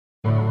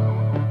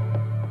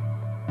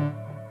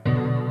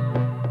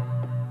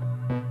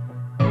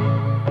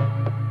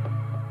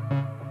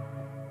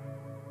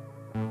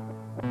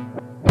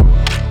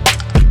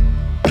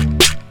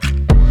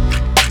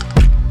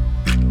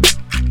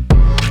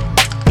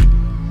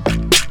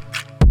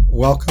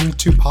Welcome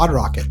to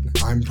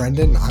PodRocket. I'm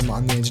Brendan. I'm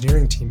on the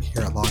engineering team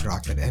here at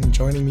LogRocket, and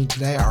joining me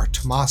today are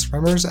Tomas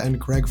Remmers and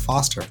Greg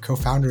Foster,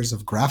 co-founders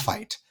of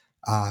Graphite.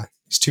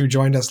 These two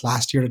joined us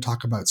last year to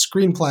talk about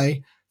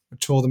Screenplay, a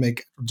tool to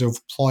make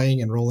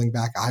deploying and rolling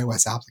back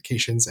iOS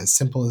applications as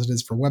simple as it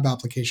is for web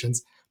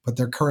applications, but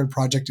their current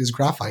project is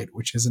Graphite,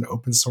 which is an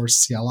open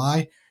source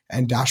CLI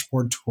and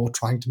dashboard tool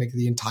trying to make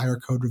the entire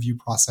code review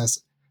process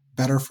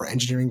better for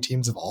engineering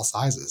teams of all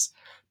sizes.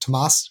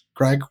 Tomas,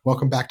 Greg,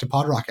 welcome back to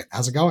PodRocket.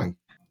 How's it going?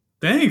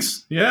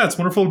 Thanks. Yeah, it's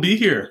wonderful to be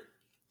here.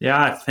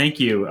 Yeah, thank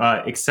you.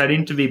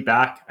 Exciting to be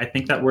back. I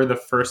think that we're the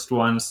first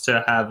ones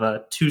to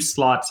have 2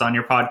 slots on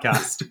your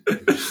podcast.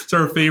 It's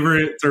our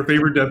favorite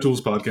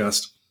DevTools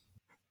podcast.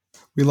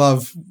 We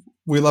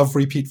love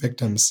repeat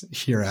victims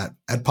here at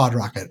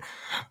PodRocket.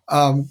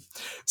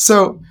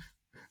 So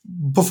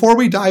before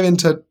we dive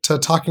into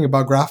talking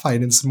about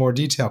Graphite in some more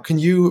detail, can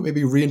you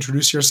maybe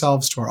reintroduce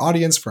yourselves to our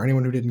audience for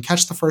anyone who didn't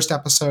catch the first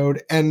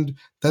episode, and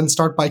then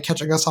start by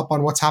catching us up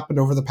on what's happened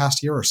over the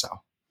past year or so?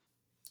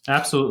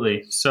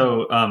 Absolutely.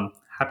 So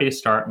happy to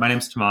start. My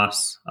name's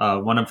Tomas,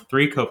 one of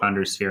 3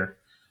 co-founders here.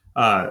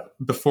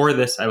 Before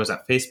this, I was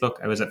at Facebook.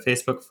 I was at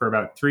Facebook for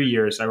about 3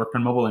 years. I worked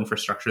on mobile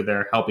infrastructure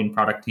there, helping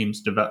product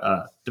teams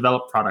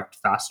develop product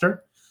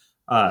faster.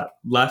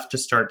 Left to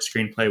start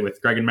Screenplay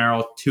with Greg and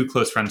Meryl, 2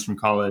 close friends from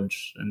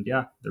college. And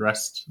yeah, the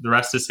rest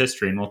is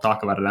history, and we'll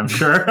talk about it, I'm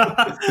sure.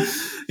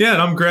 Yeah,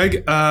 and I'm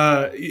Greg.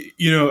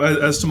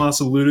 As Tomas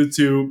alluded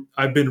to,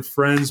 I've been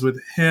friends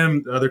with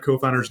him, the other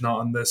co-founders not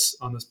on this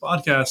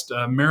podcast.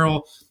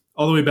 Meryl,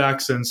 all the way back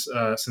since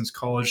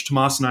college.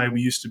 Tomas and I,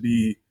 we used to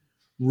be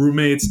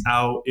roommates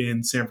out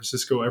in San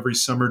Francisco every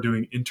summer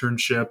doing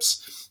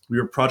internships. We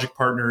were project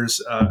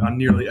partners on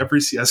nearly every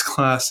CS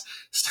class,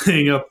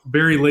 staying up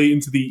very late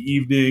into the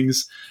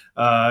evenings.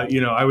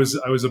 I was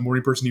a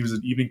morning person. He was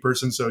an evening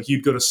person. So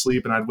he'd go to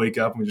sleep and I'd wake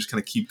up and we just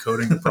kind of keep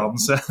coding the problem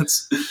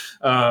sets.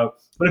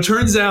 But it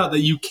turns out that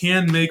you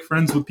can make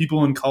friends with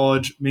people in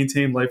college,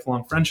 maintain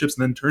lifelong friendships,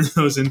 and then turn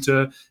those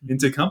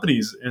into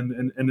companies.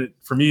 And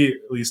for me,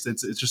 at least,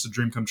 it's just a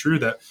dream come true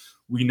that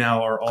we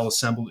now are all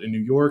assembled in New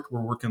York.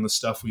 We're working on the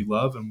stuff we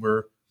love, and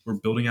we're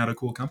building out a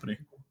cool company.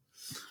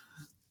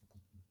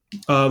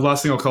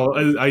 Last thing I'll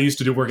call, I used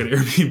to do work at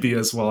Airbnb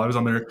as well. I was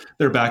on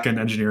their back-end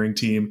engineering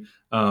team.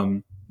 But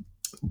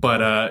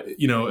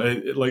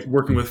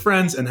working with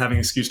friends and having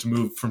an excuse to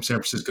move from San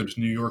Francisco to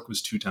New York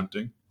was too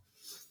tempting.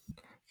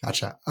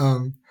 Gotcha.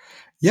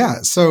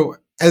 So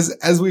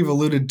as we've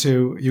alluded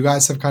to, you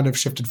guys have kind of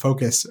shifted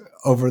focus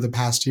over the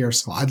past year.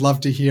 So I'd love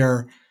to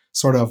hear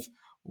sort of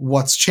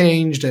what's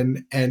changed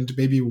and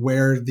maybe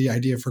where the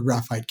idea for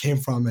Graphite came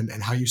from and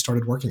how you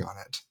started working on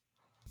it.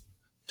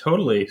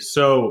 Totally.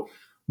 So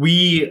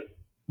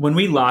when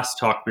we last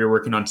talked, we were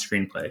working on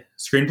Screenplay.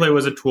 Screenplay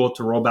was a tool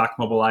to roll back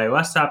mobile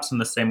iOS apps in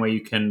the same way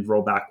you can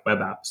roll back web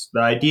apps.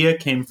 The idea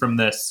came from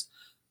this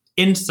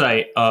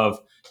insight of,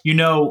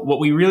 what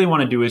we really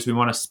want to do is we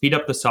want to speed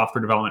up the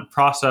software development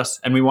process,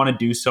 and we want to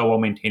do so while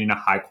maintaining a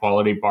high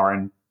quality bar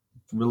and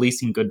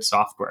releasing good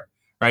software,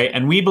 right?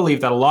 And we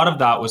believe that a lot of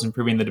that was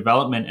improving the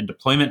development and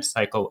deployment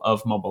cycle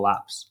of mobile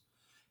apps.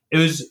 It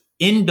was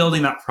in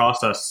building that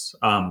process,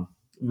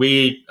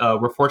 we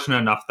were fortunate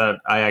enough that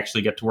I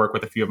actually get to work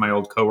with a few of my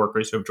old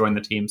coworkers who have joined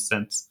the team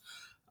since.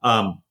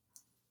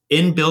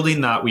 In building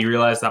that, we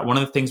realized that one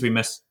of the things we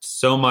missed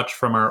so much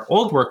from our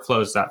old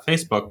workflows at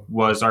Facebook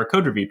was our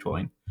code review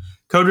tooling.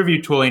 Code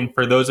review tooling,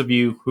 for those of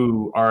you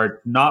who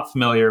are not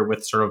familiar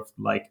with sort of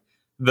like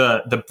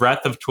the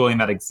breadth of tooling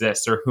that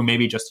exists, or who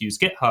maybe just use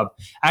GitHub,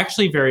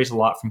 actually varies a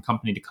lot from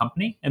company to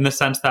company, in the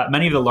sense that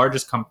many of the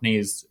largest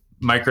companies,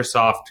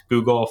 Microsoft,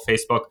 Google,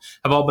 Facebook,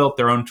 have all built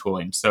their own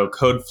tooling. So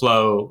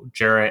Codeflow,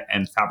 Jarrett,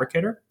 and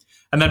Fabricator.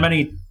 And then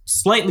many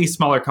slightly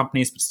smaller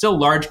companies, but still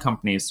large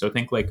companies, so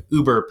think like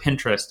Uber,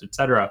 Pinterest,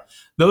 etc.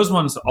 Those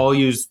ones all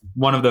use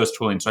one of those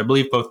tooling. So I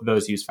believe both of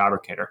those use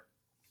Fabricator.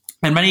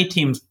 And many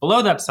teams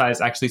below that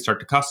size actually start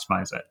to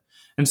customize it.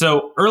 And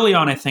so early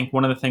on, I think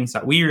one of the things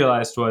that we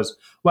realized was,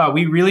 wow,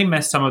 we really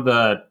missed some of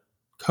the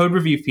code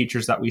review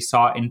features that we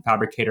saw in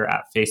Fabricator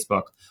at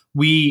Facebook.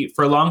 We,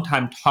 for a long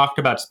time, talked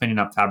about spinning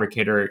up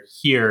Fabricator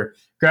here.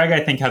 Greg, I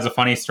think, has a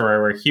funny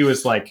story where he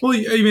was like... Well,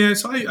 I mean,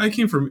 so I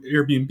came from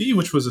Airbnb,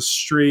 which was a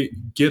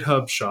straight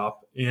GitHub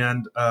shop.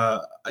 And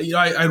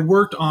I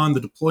worked on the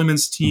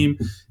deployments team,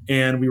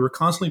 and we were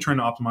constantly trying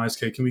to optimize,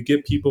 okay, can we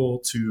get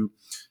people to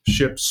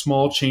ship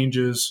small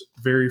changes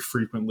very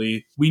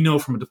frequently? We know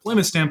from a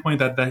deployment standpoint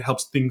that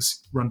helps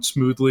things run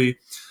smoothly.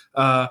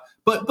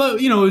 But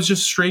it was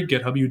just straight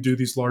GitHub. You do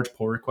these large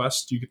pull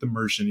requests, you get them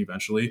merged in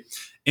eventually.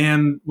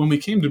 And when we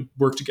came to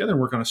work together and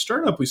work on a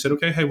startup, we said,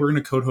 okay, hey, we're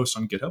going to code host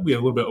on GitHub. We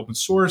have a little bit of open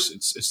source.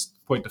 It's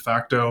quite de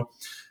facto.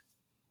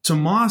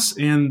 Tomas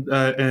and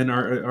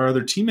our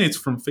other teammates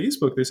from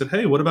Facebook, they said,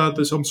 hey, what about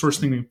this open source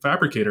thing named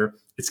Fabricator?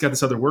 It's got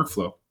this other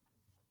workflow.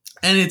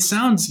 And it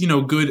sounds,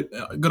 good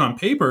on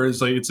paper. It's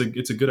like it's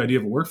a good idea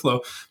of a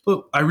workflow,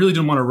 but I really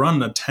didn't want to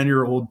run a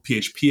 10-year-old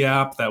PHP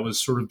app that was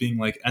sort of being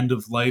like end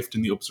of life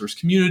in the open source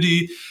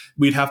community.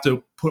 We'd have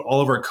to put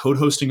all of our code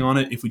hosting on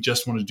it if we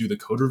just wanted to do the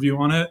code review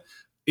on it.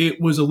 It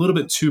was a little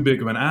bit too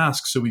big of an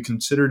ask, so we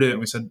considered it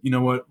and we said, you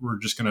know what, we're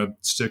just going to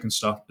stick and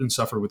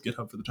suffer with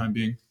GitHub for the time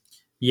being.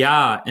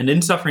 Yeah, and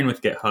in suffering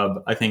with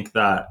GitHub, I think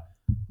that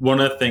one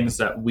of the things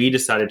that we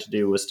decided to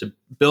do was to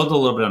build a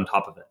little bit on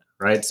top of it.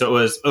 Right. So it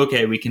was,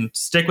 okay, we can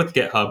stick with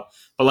GitHub,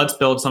 but let's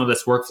build some of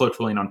this workflow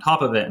tooling on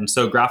top of it. And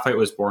so Graphite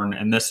was born,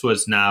 and this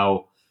was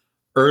now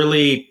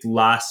early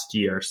last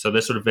year. So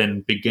this would have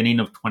been beginning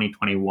of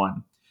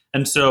 2021.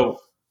 And so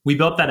we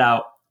built that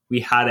out. We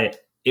had it.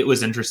 It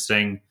was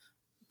interesting.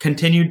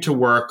 Continued to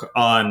work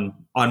on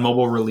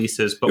mobile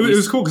releases. But it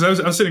was cool because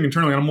I was sitting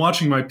internally and I'm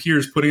watching my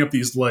peers putting up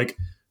these like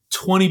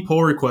 20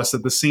 pull requests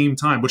at the same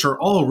time, which are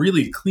all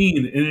really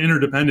clean and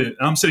interdependent.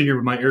 And I'm sitting here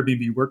with my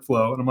Airbnb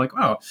workflow and I'm like,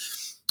 wow,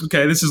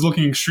 okay, this is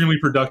looking extremely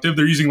productive.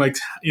 They're using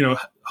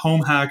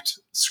home hacked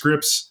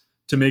scripts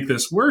to make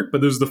this work. But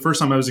this is the first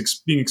time I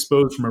was being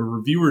exposed from a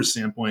reviewer's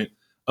standpoint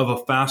of a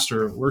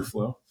faster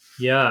workflow.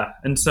 Yeah.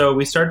 And so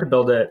we started to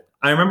build it.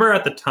 I remember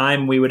at the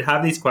time we would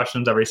have these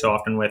questions every so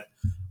often with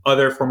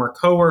other former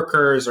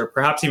coworkers or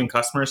perhaps even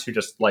customers who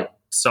just like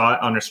saw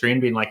it on a screen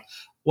being like,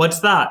 what's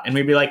that? And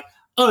we'd be like,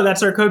 oh,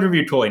 that's our code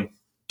review tooling.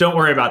 Don't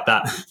worry about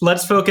that.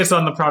 Let's focus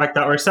on the product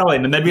that we're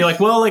selling. And they'd be like,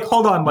 well, like,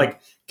 hold on, like,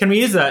 can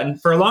we use that?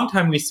 And for a long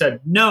time, we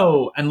said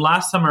no. And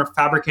last summer,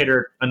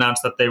 Fabricator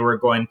announced that they were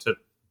going to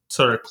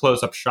sort of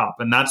close up shop.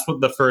 And that's what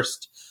the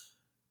first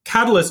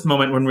catalyst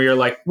moment when we were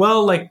like,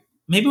 well, like,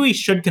 maybe we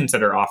should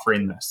consider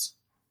offering this.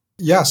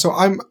 Yeah. So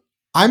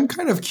I'm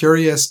kind of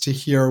curious to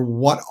hear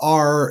what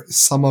are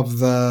some of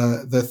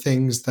the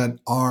things that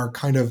are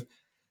kind of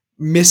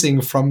missing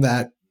from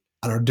that,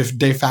 I don't know,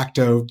 de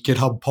facto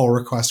GitHub pull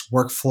request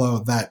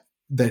workflow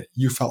that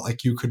you felt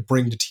like you could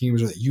bring to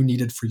teams or that you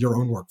needed for your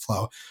own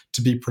workflow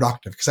to be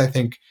productive. Because I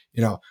think,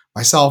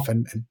 myself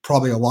and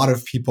probably a lot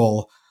of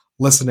people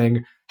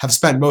listening have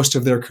spent most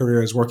of their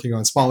careers working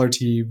on smaller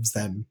teams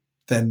than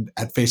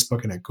at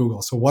Facebook and at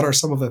Google. So what are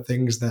some of the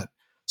things that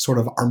sort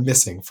of are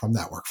missing from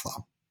that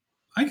workflow?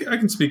 I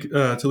can speak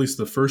to at least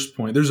the first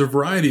point. There's a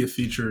variety of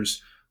features.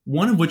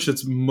 One of which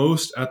that's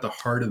most at the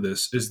heart of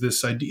this is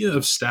this idea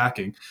of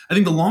stacking. I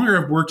think the longer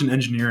I've worked in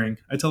engineering,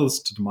 I tell this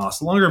to Tomas,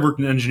 the longer I've worked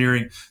in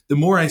engineering, the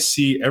more I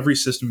see every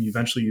system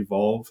eventually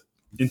evolve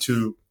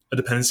into a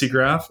dependency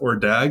graph or a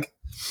DAG.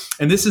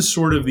 And this is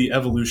sort of the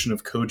evolution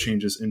of code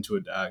changes into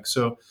a DAG.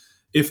 So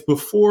if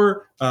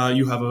before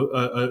you have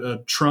a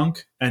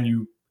trunk and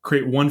you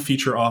create one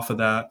feature off of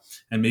that,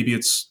 and maybe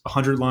it's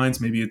 100 lines,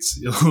 maybe it's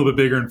a little bit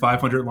bigger and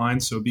 500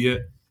 lines, so be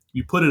it.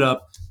 You put it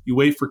up, you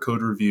wait for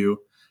code review,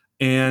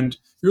 and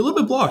you're a little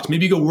bit blocked.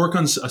 Maybe you go work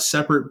on a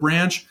separate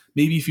branch.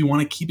 Maybe if you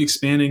want to keep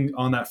expanding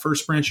on that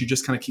first branch, you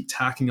just kind of keep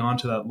tacking on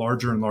to that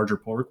larger and larger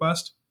pull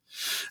request.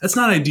 That's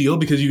not ideal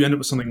because you end up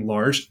with something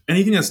large.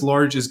 Anything that's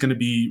large is going to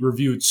be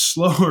reviewed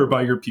slower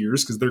by your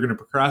peers because they're going to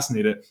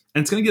procrastinate it.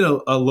 And it's going to get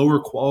a lower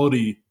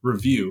quality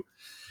review.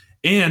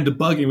 And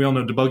debugging, we all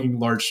know debugging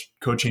large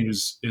code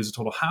changes is a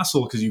total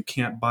hassle because you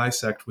can't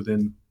bisect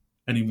within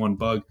any one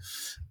bug.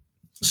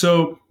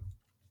 So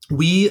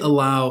we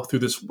allow through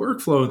this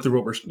workflow and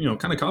through what we're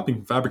kind of copying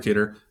from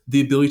Fabricator, the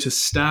ability to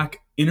stack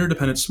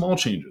interdependent small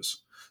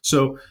changes.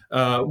 So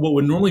what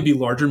would normally be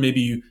larger,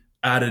 maybe you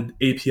added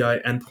API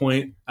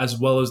endpoint as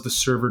well as the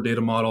server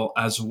data model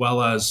as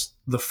well as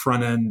the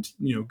front end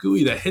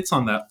GUI that hits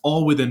on that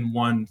all within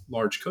one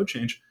large code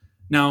change.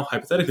 Now,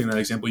 hypothetically, in that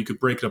example, you could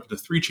break it up into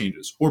 3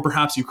 changes, or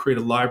perhaps you create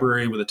a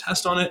library with a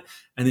test on it,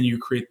 and then you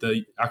create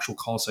the actual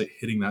call site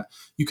hitting that.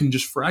 You can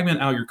just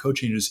fragment out your code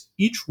changes.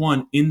 Each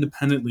one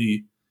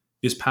independently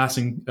is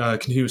passing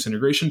continuous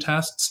integration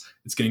tests.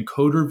 It's getting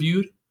code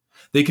reviewed.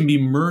 They can be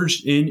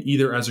merged in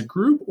either as a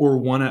group or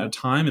one at a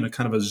time in a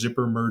kind of a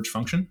zipper merge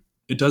function.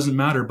 It doesn't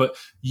matter, but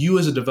you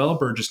as a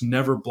developer are just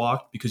never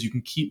blocked because you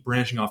can keep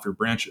branching off your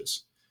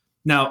branches.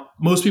 Now,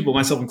 most people,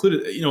 myself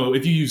included,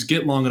 if you use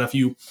Git long enough,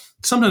 you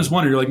sometimes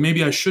wonder, you're like,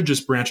 maybe I should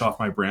just branch off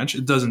my branch.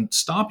 It doesn't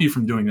stop you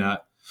from doing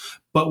that.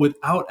 But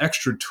without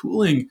extra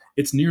tooling,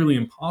 it's nearly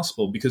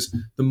impossible because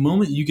the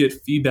moment you get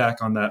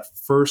feedback on that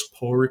first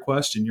pull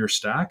request in your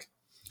stack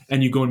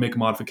and you go and make a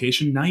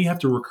modification, now you have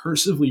to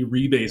recursively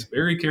rebase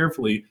very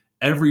carefully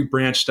every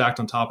branch stacked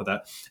on top of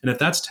that. And if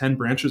that's 10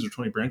 branches or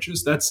 20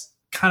 branches, that's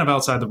kind of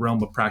outside the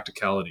realm of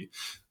practicality.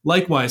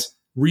 Likewise,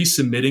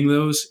 resubmitting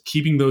those,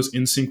 keeping those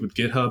in sync with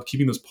GitHub,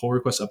 keeping those pull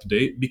requests up to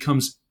date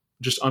becomes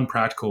just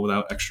unpractical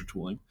without extra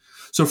tooling.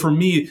 So for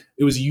me,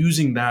 it was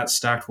using that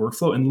stacked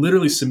workflow and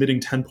literally submitting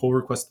 10 pull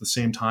requests at the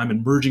same time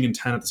and merging in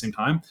 10 at the same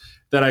time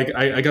that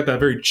I got that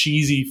very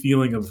cheesy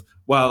feeling of,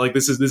 wow, like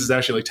this is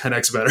actually like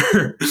 10x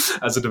better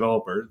as a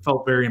developer. It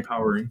felt very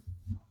empowering.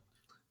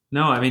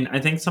 No, I mean, I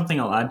think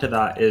something I'll add to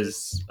that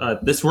is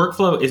this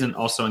workflow isn't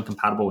also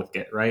incompatible with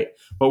Git, right?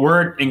 What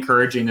we're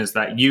encouraging is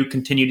that you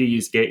continue to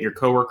use Git, your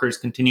coworkers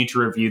continue to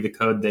review the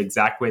code the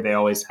exact way they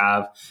always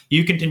have.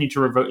 You continue to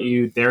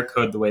review their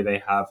code the way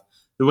they have.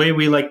 The way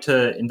we like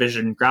to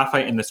envision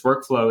Graphite in this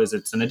workflow is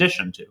it's an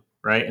addition to,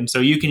 right? And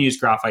so you can use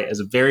Graphite as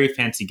a very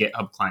fancy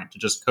GitHub client to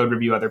just code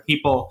review other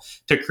people,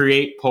 to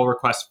create pull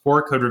requests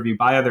for code review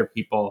by other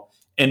people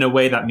in a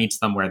way that meets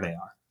them where they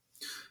are.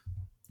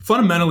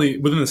 Fundamentally,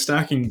 within the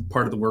stacking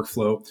part of the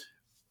workflow,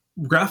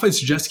 Graphite's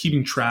just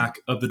keeping track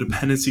of the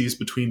dependencies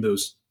between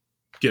those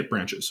Git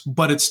branches.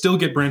 But it's still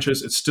Git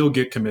branches, it's still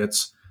Git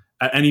commits.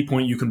 At any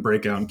point, you can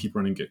break out and keep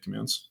running Git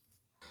commands.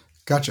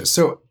 Gotcha.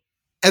 So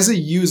as a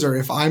user,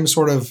 if I'm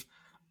sort of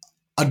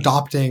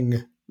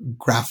adopting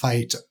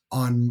Graphite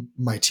on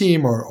my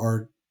team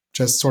or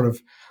just sort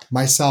of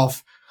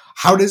myself,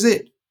 how does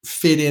it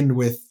fit in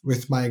with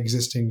my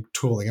existing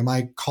tooling? Am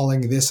I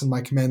calling this in my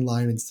command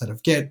line instead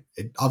of Git?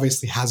 It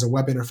obviously has a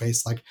web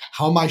interface. Like,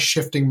 how am I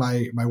shifting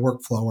my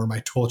workflow or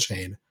my tool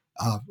chain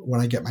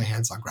when I get my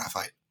hands on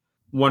Graphite?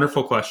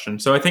 Wonderful question.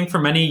 So I think for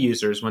many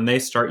users, when they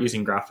start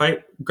using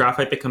Graphite,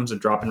 Graphite becomes a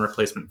drop-in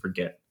replacement for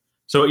Git.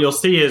 So what you'll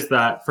see is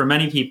that for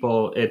many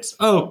people, it's,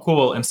 oh,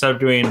 cool. Instead of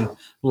doing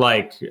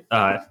like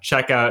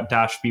checkout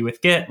 -b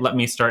with Git, let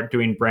me start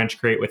doing branch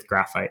create with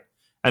Graphite.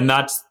 And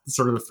that's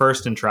sort of the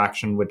first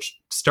interaction, which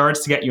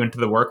starts to get you into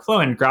the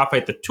workflow. And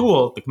Graphite, the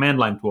tool, the command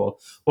line tool,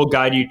 will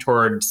guide you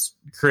towards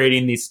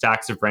creating these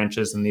stacks of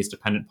branches and these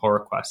dependent pull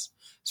requests.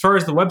 As far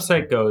as the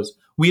website goes,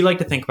 we like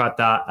to think about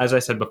that, as I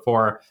said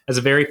before, as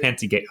a very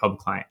fancy GitHub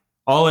client.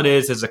 All it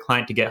is a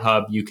client to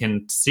GitHub. You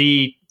can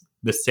see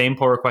the same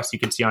pull requests you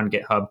can see on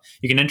GitHub.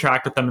 You can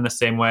interact with them in the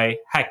same way.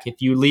 Heck,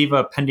 if you leave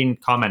a pending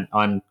comment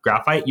on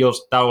Graphite,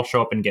 that will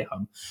show up in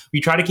GitHub.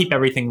 We try to keep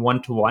everything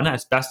one-to-one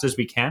as best as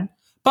we can,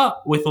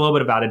 but with a little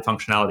bit of added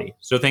functionality.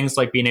 So things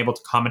like being able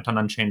to comment on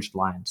unchanged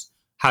lines,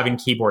 having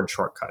keyboard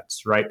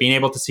shortcuts, right? Being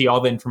able to see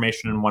all the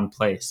information in one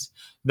place.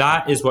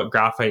 That is what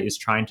Graphite is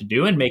trying to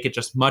do and make it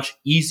just much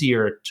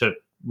easier to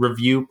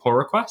review pull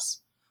requests,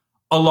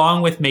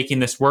 along with making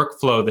this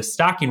workflow, the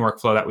stacking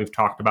workflow that we've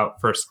talked about,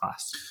 first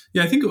class.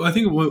 Yeah, I think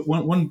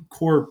one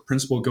core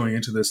principle going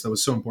into this that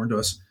was so important to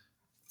us,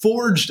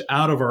 forged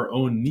out of our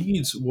own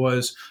needs,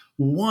 was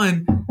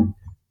one,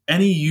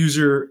 any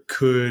user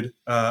could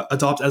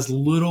adopt as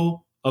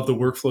little of the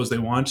workflows they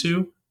want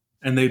to,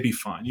 and they'd be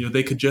fine.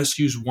 They could just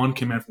use one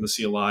command from the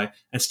CLI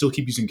and still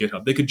keep using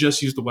GitHub. They could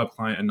just use the web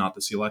client and not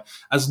the CLI.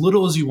 As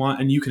little as you want,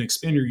 and you can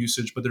expand your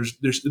usage, but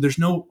there's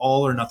no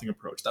all or nothing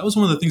approach. That was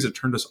one of the things that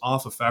turned us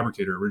off of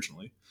Fabricator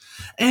originally.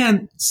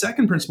 And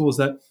second principle is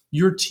that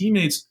your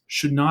teammates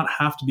should not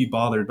have to be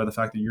bothered by the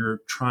fact that you're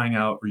trying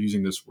out or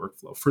using this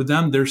workflow. For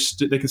them,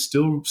 they can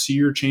still see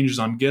your changes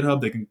on GitHub.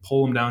 They can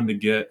pull them down to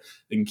Git.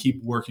 They can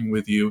keep working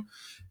with you.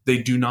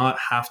 They do not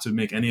have to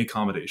make any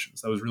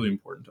accommodations. That was really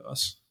important to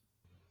us.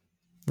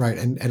 Right.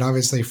 And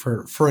obviously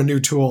for a new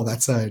tool,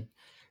 that's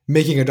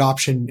making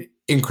adoption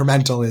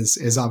incremental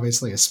is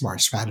obviously a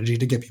smart strategy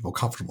to get people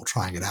comfortable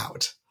trying it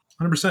out.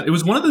 100%. It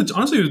was one of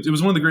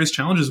the greatest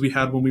challenges we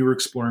had when we were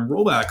exploring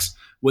rollbacks,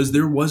 was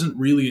there wasn't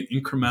really an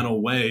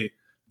incremental way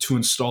to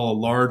install a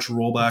large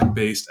rollback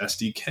based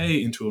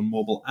SDK into a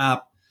mobile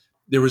app.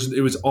 It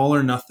was all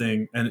or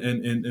nothing.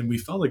 And we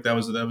felt like that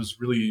was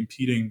really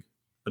impeding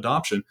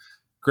adoption.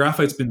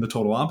 Graphite's been the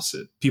total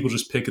opposite. People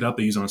just pick it up,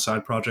 they use it on a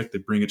side project, they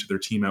bring it to their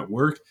team at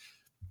work.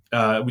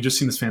 We just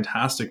seen this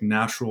fantastic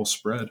natural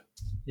spread.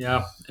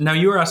 Yeah. Now,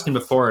 you were asking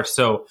before,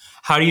 so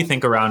how do you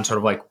think around sort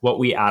of like what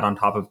we add on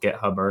top of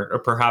GitHub, or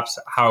perhaps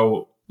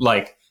how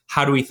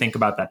do we think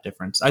about that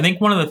difference? I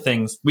think one of the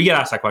things, we get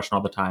asked that question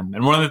all the time,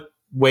 and one of the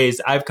ways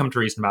I've come to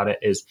reason about it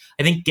is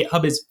I think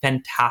GitHub is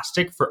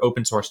fantastic for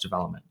open source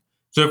development.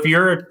 So if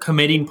you're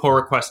committing pull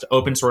requests to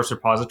open source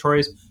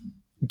repositories,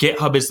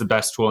 GitHub is the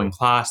best tool in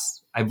class.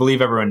 I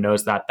believe everyone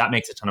knows that. That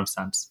makes a ton of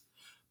sense.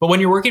 But when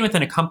you're working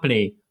within a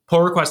company,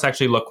 pull requests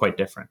actually look quite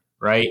different,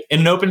 right?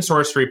 In an open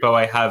source repo,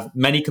 I have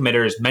many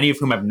committers, many of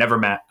whom I've never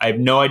met. I have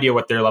no idea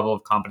what their level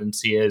of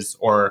competency is,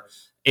 or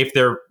if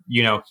they're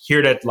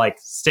here to like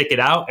stick it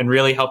out and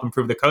really help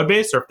improve the code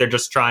base, or if they're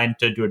just trying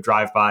to do a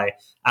drive-by,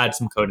 add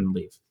some code and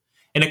leave.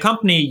 In a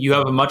company, you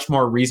have a much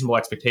more reasonable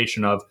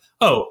expectation of,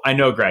 oh, I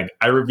know Greg.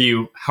 I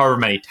review however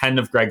many, 10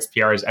 of Greg's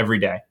PRs every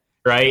day,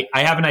 right?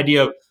 I have an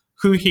idea of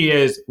who he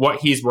is, what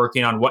he's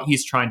working on, what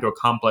he's trying to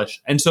accomplish.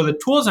 And so the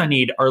tools I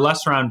need are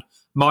less around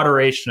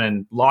moderation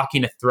and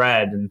locking a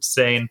thread and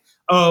saying,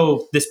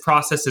 oh, this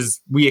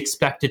process we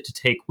expect it to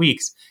take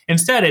weeks.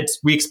 Instead,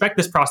 we expect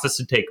this process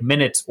to take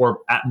minutes or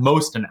at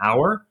most an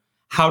hour.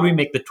 How do we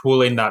make the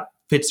tooling that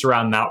fits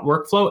around that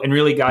workflow and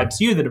really guides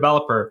you, the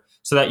developer,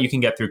 so that you can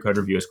get through code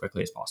review as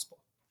quickly as possible?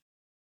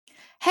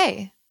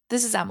 Hey,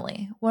 this is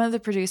Emily, one of the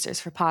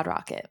producers for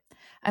PodRocket.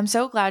 I'm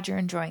so glad you're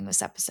enjoying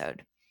this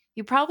episode.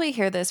 You probably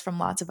hear this from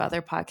lots of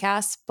other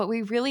podcasts, but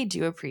we really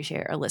do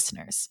appreciate our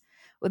listeners.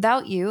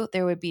 Without you,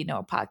 there would be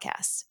no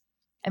podcast.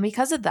 And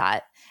because of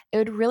that, it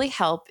would really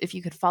help if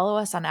you could follow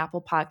us on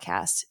Apple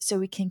Podcasts so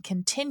we can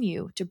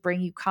continue to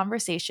bring you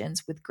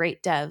conversations with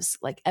great devs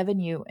like Evan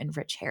Yu and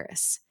Rich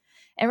Harris.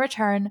 In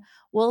return,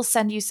 we'll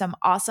send you some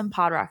awesome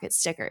PodRocket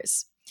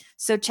stickers.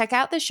 So check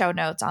out the show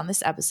notes on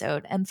this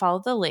episode and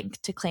follow the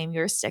link to claim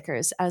your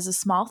stickers as a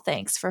small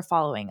thanks for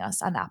following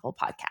us on Apple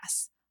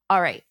Podcasts.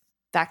 All right,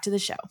 back to the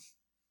show.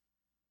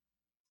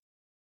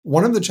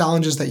 One of the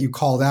challenges that you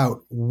called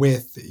out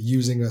with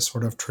using a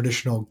sort of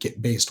traditional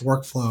Git-based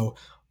workflow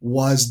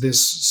was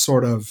this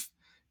sort of,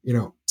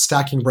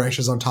 stacking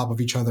branches on top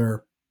of each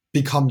other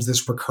becomes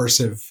this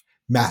recursive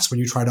mess when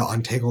you try to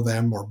untangle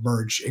them or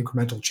merge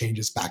incremental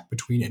changes back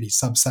between any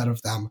subset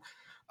of them.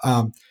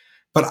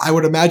 But I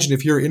would imagine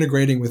if you're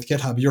integrating with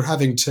GitHub, you're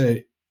having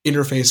to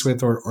interface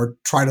with or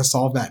try to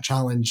solve that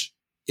challenge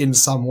in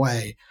some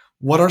way.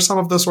 What are some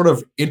of the sort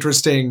of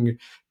interesting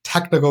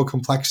technical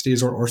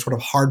complexities or sort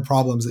of hard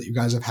problems that you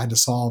guys have had to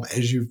solve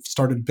as you've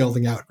started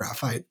building out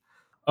Graphite?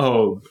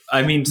 Oh,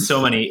 I mean,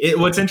 so many.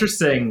 What's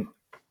interesting,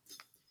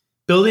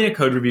 building a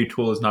code review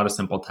tool is not a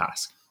simple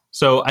task.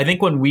 So I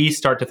think when we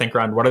start to think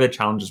around what are the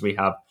challenges we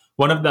have,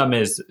 one of them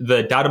is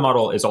the data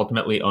model is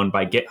ultimately owned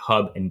by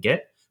GitHub and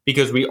Git,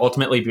 because we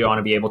ultimately want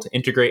to be able to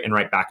integrate and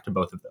write back to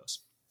both of those.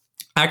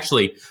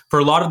 Actually, for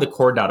a lot of the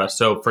core data,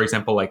 so for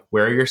example, like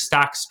where are your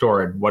stacks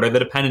stored? What are the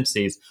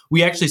dependencies?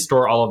 We actually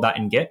store all of that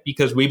in Git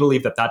because we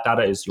believe that that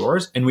data is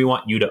yours and we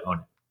want you to own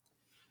it.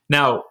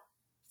 Now,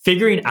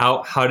 figuring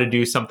out how to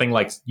do something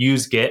like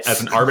use Git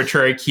as an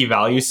arbitrary key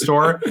value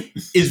store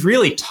is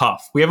really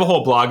tough. We have a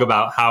whole blog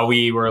about how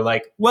we were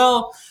like,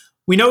 well,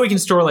 we know we can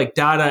store like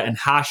data and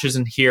hashes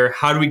in here.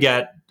 How do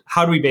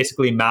we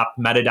basically map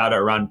metadata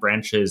around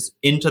branches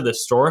into the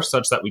store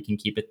such that we can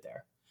keep it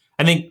there?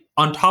 I think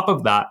on top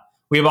of that,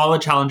 we have all the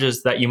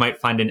challenges that you might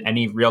find in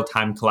any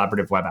real-time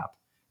collaborative web app,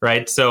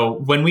 right? So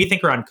when we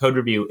think around code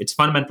review, it's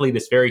fundamentally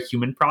this very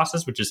human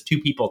process, which is two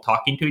people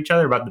talking to each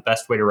other about the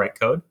best way to write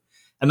code.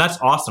 And that's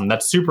awesome.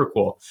 That's super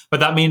cool. But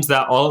that means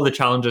that all of the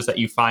challenges that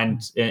you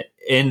find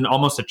in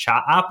almost a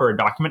chat app or a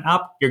document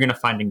app, you're going to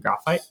find in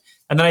Graphite.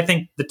 And then I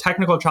think the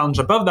technical challenge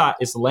above that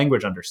is the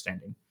language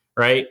understanding,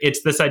 right?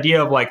 It's this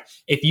idea of like,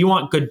 if you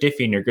want good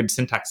diffing or good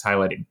syntax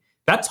highlighting,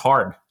 that's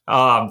hard.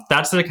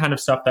 That's the kind of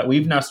stuff that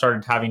we've now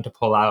started having to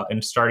pull out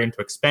and starting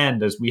to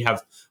expand as we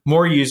have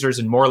more users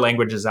and more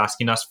languages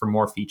asking us for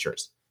more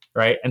features,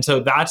 right? And so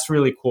that's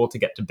really cool to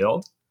get to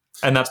build.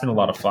 And that's been a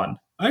lot of fun.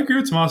 I agree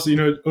with Tomas.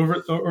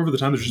 Over the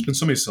time, there's just been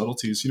so many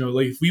subtleties.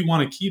 Like if we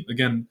want to keep,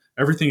 again,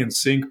 everything in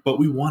sync, but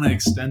we want to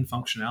extend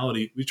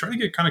functionality, we try to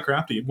get kind of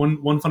crafty.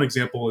 One fun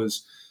example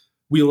is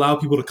we allow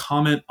people to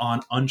comment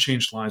on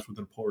unchanged lines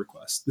within a pull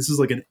request. This is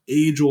like an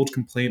age-old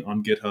complaint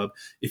on GitHub.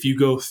 If you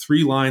go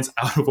 3 lines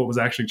out of what was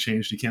actually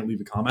changed, you can't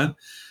leave a comment.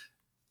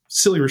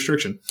 Silly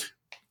restriction.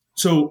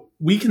 So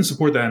we can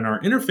support that in our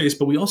interface,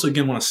 but we also,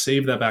 again, want to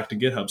save that back to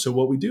GitHub. So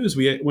what we do is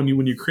when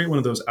you create one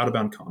of those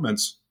out-of-bound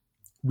comments,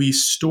 we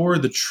store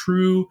the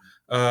true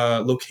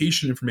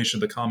location information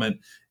of the comment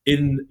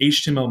in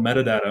HTML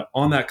metadata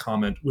on that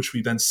comment, which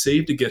we then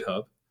save to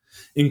GitHub,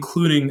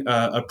 including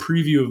a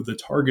preview of the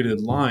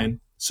targeted line,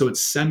 so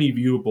it's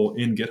semi-viewable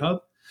in GitHub.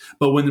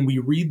 But when we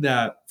read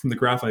that from the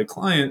Graphite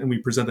client and we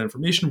present that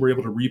information, we're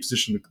able to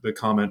reposition the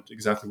comment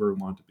exactly where we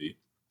want it to be.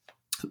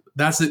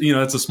 That's it.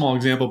 That's a small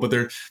example, but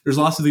there's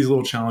lots of these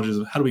little challenges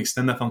of how do we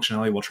extend that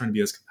functionality while trying to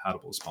be as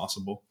compatible as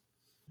possible.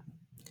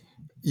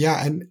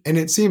 Yeah, and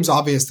it seems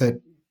obvious that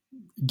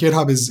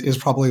GitHub is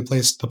probably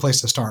the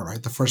place to start,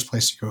 right? The first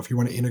place to go if you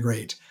want to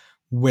integrate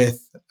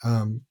with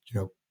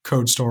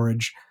code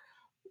storage.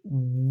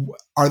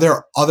 Are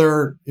there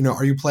other,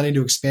 are you planning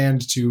to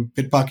expand to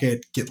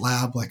Bitbucket,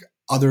 GitLab, like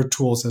other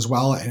tools as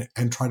well,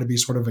 and try to be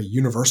sort of a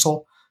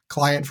universal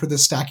client for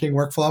this stacking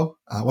workflow?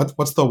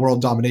 What's the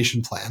world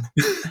domination plan?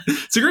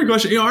 It's a great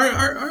question.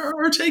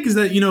 Our take is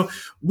that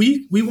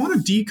we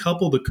want to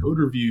decouple the code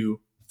review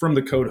from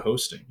the code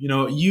hosting.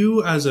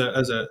 You as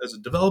a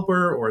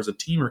developer or as a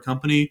team or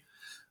company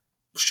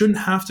shouldn't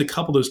have to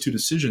couple those two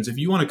decisions. If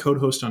you want to code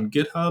host on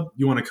GitHub,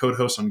 you want to code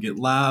host on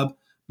GitLab,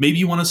 maybe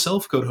you want to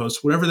self-code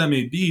host, whatever that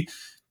may be,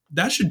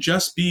 that should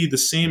just be the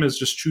same as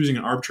just choosing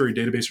an arbitrary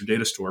database or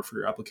data store for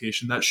your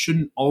application. That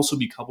shouldn't also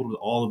be coupled with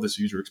all of this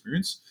user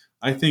experience.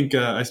 I think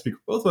I speak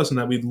for both of us in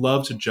that we'd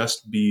love to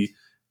just be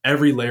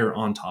every layer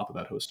on top of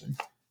that hosting.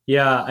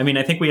 Yeah, I mean,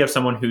 I think we have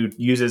someone who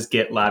uses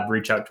GitLab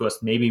reach out to us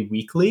maybe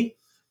weekly,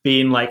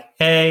 being like,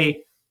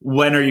 hey,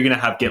 when are you going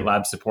to have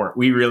GitLab support?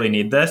 We really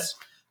need this.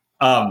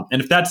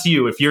 And if that's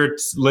you, if you're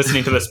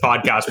listening to this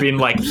podcast being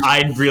like,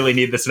 I really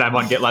need this and I'm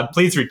on GitLab,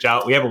 please reach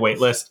out. We have a wait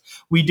list.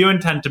 We do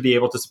intend to be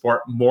able to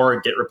support more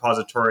Git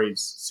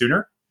repositories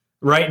sooner.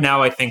 Right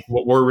now, I think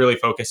what we're really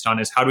focused on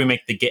is how do we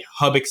make the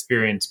GitHub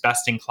experience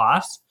best in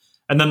class?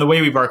 And then the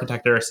way we've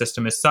architected our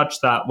system is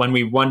such that when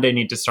we one day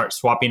need to start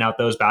swapping out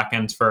those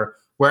backends for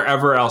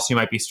wherever else you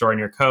might be storing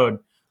your code,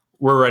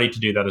 we're ready to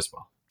do that as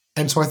well.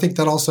 And so I think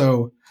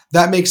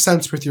that makes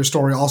sense with your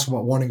story also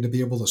about wanting to be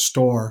able to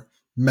store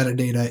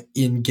metadata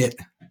in Git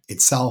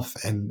itself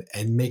and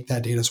make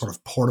that data sort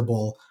of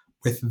portable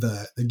with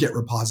the Git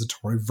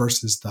repository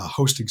versus the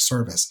hosting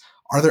service.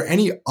 Are there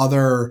any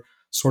other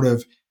sort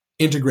of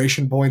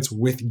integration points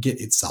with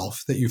Git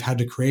itself that you've had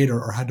to create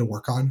or had to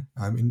work on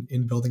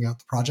in building out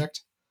the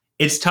project?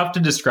 It's tough to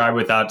describe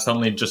without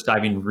suddenly just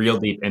diving real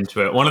deep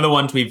into it. One of the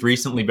ones we've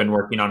recently been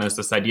working on is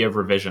this idea of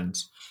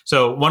revisions.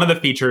 So one of the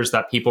features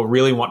that people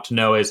really want to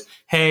know is,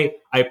 hey,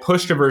 I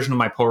pushed a version of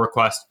my pull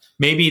request.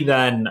 Maybe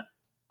then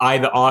I,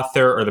 the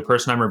author or the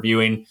person I'm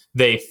reviewing,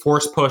 they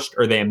force pushed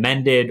or they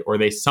amended or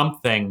they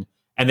something,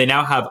 and they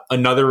now have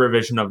another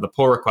revision of the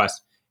pull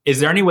request. Is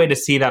there any way to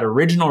see that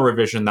original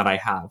revision that I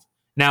have?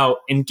 Now,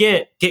 in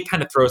Git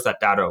kind of throws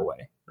that data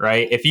away,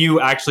 right? If you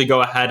actually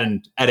go ahead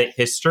and edit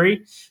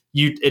history,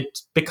 it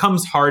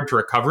becomes hard to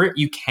recover it.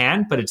 You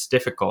can, but it's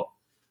difficult.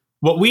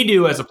 What we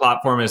do as a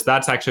platform is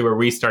that's actually where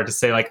we start to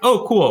say like,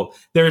 oh, cool.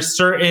 There's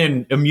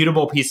certain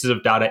immutable pieces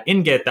of data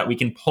in Git that we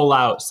can pull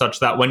out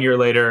such that when you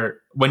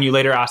later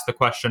ask the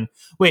question,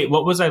 wait,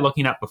 what was I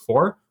looking at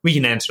before? We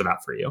can answer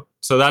that for you.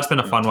 So that's been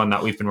a fun one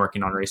that we've been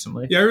working on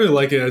recently. Yeah, I really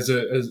like it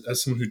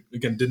as someone who,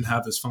 again, didn't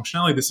have this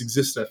functionality. This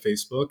exists at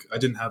Facebook. I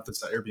didn't have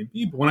this at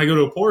Airbnb. But when I go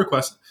to a pull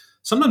request,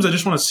 sometimes I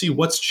just want to see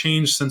what's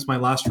changed since my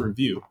last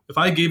review. If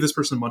I gave this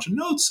person a bunch of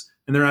notes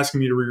and they're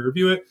asking me to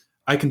re-review it,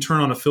 I can turn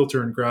on a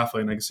filter in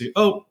Graphite and I can see,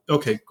 oh,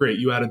 okay, great.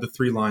 You added the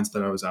 3 lines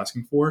that I was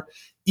asking for.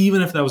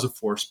 Even if that was a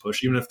force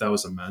push, even if that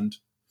was amend,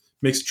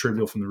 makes it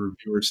trivial from the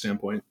reviewer's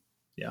standpoint.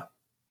 Yeah.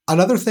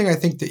 Another thing I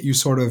think that you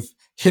sort of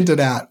hinted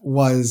at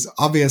was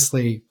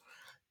obviously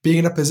being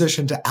in a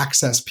position to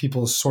access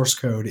people's source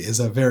code is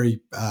a very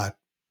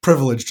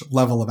privileged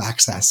level of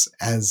access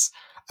as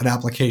an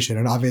application,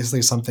 and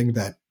obviously something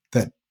that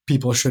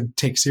people should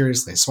take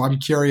seriously. So I'm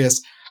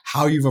curious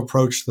how you've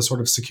approached the sort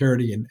of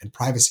security and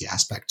privacy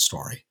aspect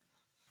story.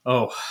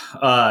 Oh,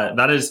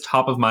 that is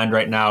top of mind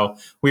right now.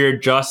 We are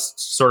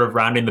just sort of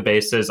rounding the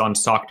bases on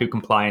SOC 2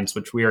 compliance,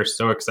 which we are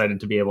so excited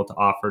to be able to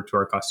offer to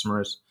our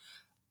customers.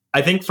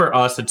 I think for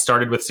us, it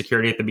started with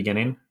security at the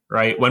beginning,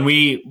 right? When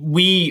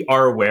we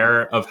are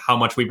aware of how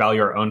much we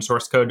value our own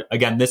source code.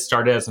 Again, this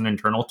started as an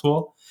internal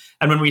tool.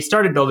 And when we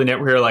started building it,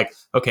 we were like,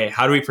 okay,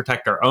 how do we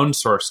protect our own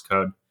source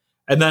code?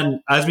 And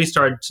then as we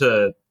started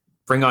to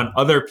bring on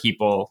other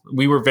people,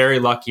 we were very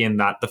lucky in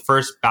that the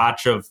first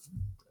batch of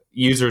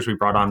users we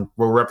brought on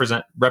will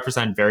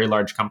represent very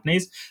large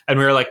companies. And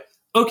we were like,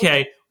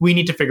 okay, we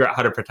need to figure out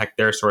how to protect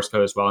their source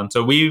code as well. And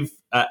so we've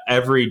at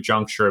every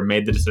juncture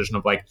made the decision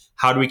of like,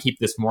 how do we keep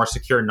this more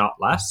secure, not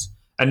less?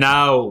 And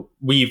now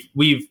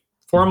we've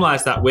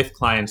formalized that with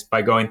clients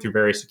by going through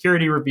various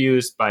security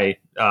reviews, by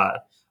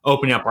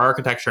opening up our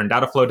architecture and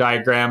data flow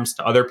diagrams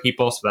to other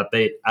people so that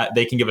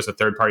they can give us a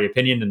third-party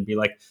opinion and be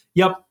like,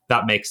 yep,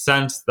 that makes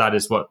sense. That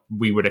is what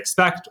we would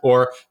expect.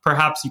 Or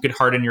perhaps you could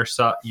harden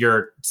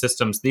your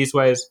systems these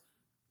ways.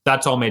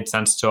 That's all made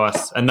sense to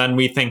us. And then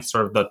we think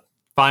sort of the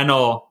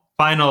final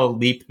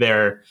leap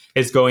there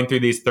is going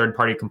through these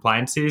third-party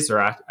compliances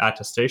or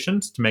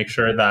attestations to make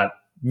sure that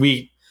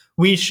we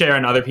share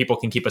and other people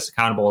can keep us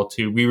accountable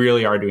to we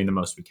really are doing the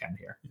most we can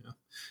here. Yeah.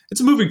 It's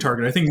a moving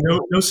target. I think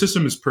no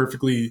system is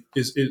perfectly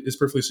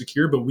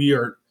secure, but we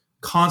are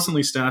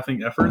constantly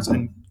staffing efforts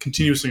and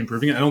continuously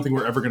improving it. I don't think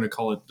we're ever going to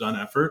call it done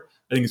effort.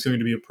 I think it's going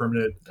to be a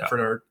permanent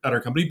effort at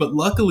our company. But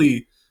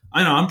luckily,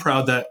 I'm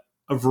proud that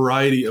a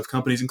variety of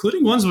companies,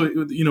 including ones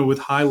with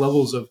high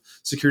levels of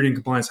security and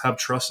compliance, have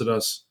trusted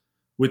us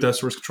with that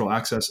source control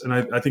access, and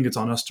I think it's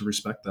on us to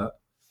respect that.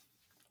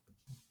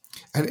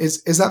 And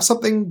is that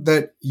something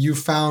that you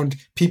found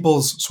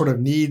people's sort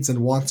of needs and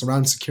wants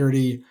around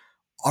security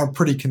are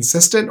pretty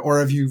consistent, or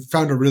have you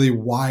found a really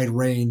wide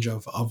range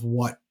of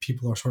what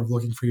people are sort of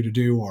looking for you to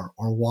do or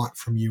want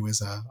from you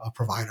as a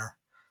provider?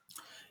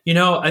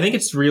 I think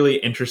it's really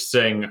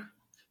interesting.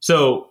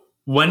 So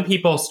when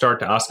people start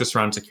to ask us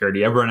around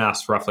security, everyone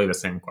asks roughly the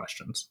same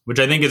questions, which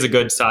I think is a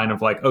good sign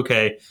of like,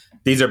 okay,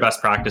 these are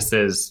best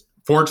practices.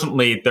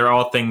 Fortunately, they're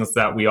all things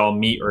that we all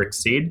meet or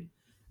exceed.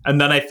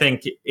 And then I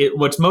think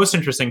what's most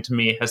interesting to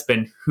me has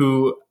been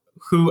who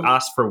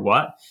asks for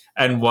what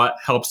and what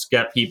helps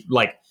get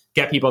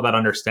people that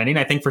understanding.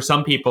 I think for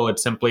some people,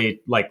 it's simply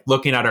like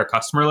looking at our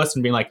customer list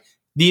and being like,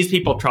 these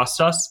people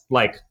trust us,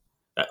 like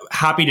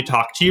happy to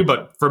talk to you.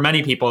 But for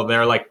many people,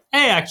 they're like,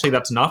 hey, actually,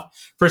 that's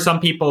enough. For some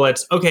people,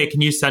 it's, okay,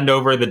 can you send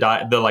over the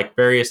like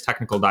various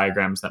technical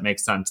diagrams that make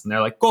sense? And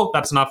they're like, cool,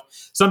 that's enough.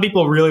 Some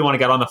people really want to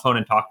get on the phone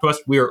and talk to us.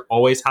 We are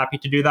always happy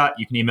to do that.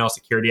 You can email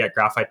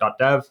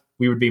security@graphite.dev.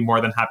 We would be more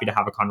than happy to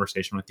have a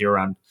conversation with you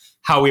around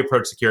how we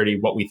approach security,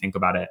 what we think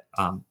about it.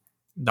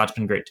 That's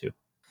been great too.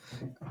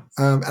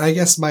 And I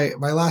guess my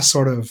last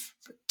sort of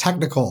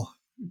technical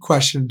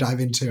question to dive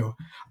into,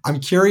 I'm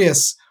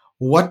curious,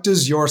 what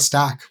does your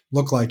stack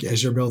look like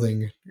as you're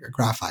building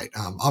Graphite?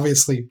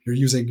 Obviously, you're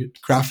using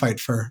Graphite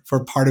for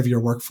part of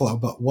your workflow,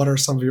 but what are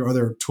some of your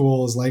other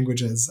tools,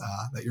 languages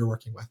that you're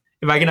working with?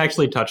 If I can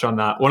actually touch on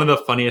that, one of the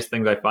funniest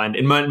things I find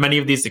in many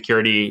of these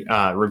security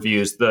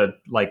reviews, a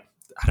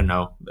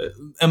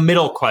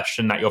middle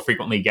question that you'll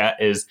frequently get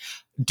is,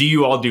 do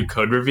you all do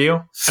code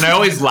review? And I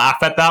always laugh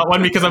at that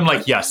one because I'm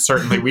like, yes,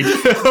 certainly we do.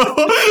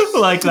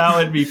 Like, that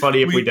would be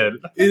funny if we did.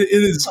 It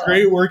is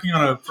great working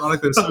on a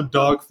product that's so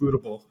dog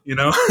foodable,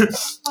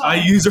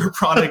 I use our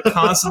product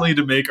constantly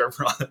to make our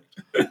product.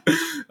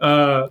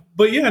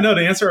 But yeah, no,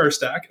 to answer our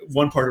stack,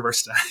 one part of our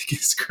stack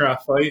is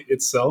Graphite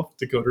itself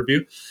to code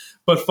review.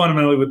 But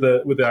fundamentally with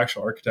the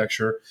actual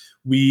architecture,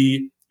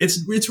 we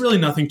It's really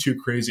nothing too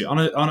crazy.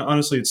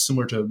 Honestly, it's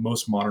similar to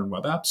most modern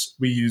web apps.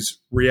 We use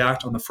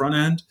React on the front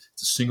end.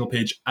 It's a single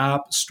page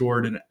app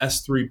stored in an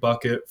S3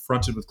 bucket,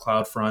 fronted with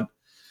CloudFront.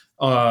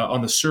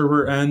 On the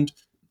server end,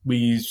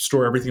 we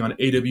store everything on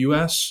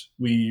AWS.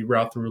 We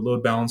route through a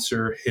load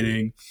balancer,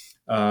 hitting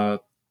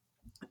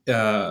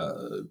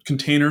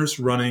containers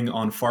running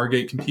on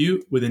Fargate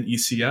Compute within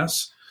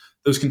ECS.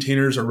 Those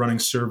containers are running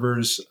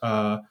servers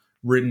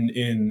written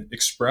in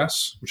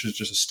Express, which is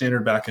just a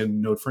standard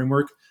backend Node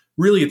framework.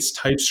 Really, it's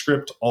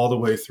TypeScript all the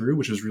way through,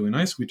 which is really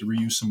nice. We had to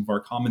reuse some of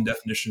our common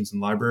definitions and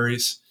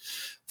libraries.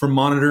 For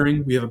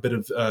monitoring, we have a bit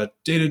of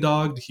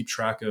Datadog to keep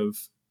track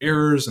of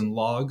errors and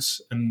logs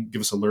and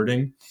give us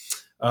alerting.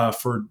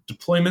 For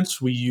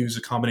deployments, we use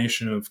a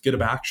combination of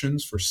GitHub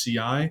Actions for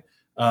CI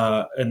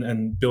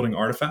and building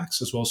artifacts,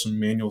 as well as some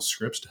manual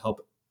scripts to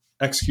help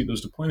execute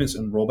those deployments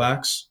and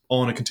rollbacks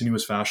all in a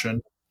continuous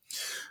fashion.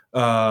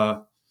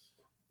 For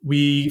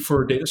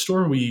data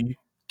store, we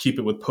keep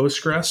it with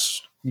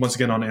Postgres, once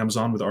again on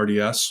Amazon with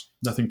RDS.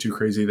 Nothing too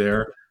crazy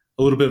there.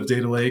 A little bit of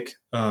data lake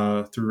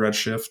through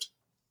Redshift.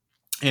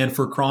 And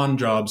for cron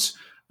jobs,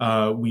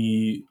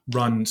 we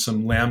run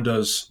some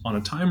Lambdas on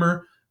a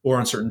timer or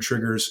on certain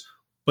triggers,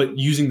 but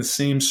using the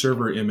same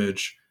server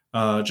image,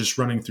 just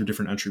running through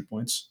different entry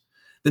points.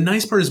 The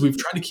nice part is we've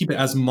tried to keep it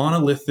as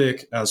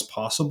monolithic as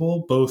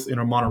possible, both in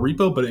a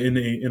monorepo, but in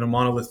a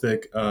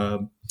monolithic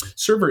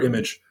server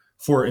image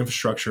for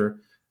infrastructure.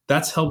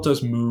 That's helped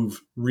us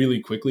move really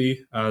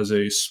quickly as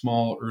a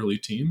small early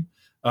team.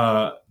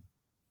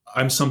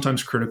 I'm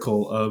sometimes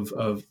critical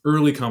of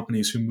early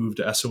companies who move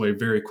to SOA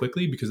very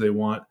quickly because they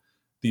want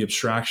the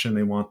abstraction,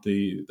 they want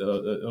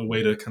a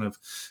way to kind of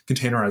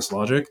containerize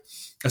logic.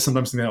 I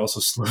sometimes think that also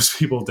slows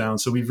people down.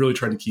 So we've really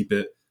tried to keep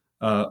it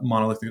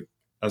monolithic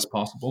as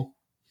possible.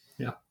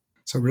 Yeah.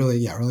 So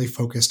really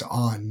focused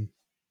on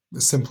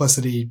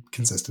simplicity,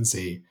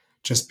 consistency,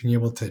 just being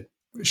able to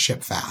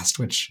ship fast,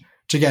 which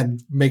again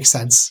makes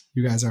sense.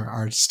 You guys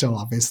are still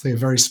obviously a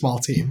very small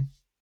team.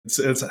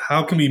 It's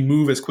how can we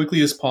move as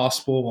quickly as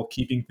possible while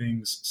keeping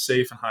things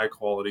safe and high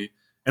quality.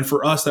 And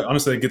for us, that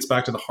honestly, that gets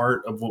back to the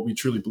heart of what we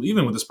truly believe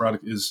in with this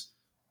product is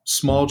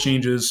small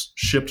changes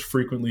shipped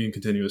frequently and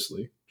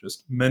continuously.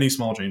 Just many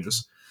small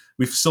changes.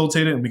 We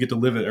facilitate it and we get to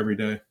live it every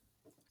day.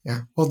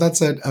 Yeah. Well,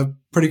 that's a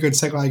pretty good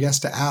segue, I guess,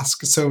 to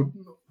ask. So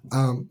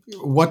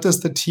what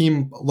does the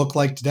team look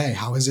like today?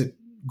 How has it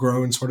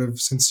grown sort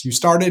of since you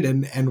started?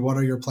 And what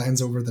are your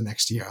plans over the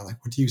next year?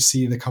 Like, what do you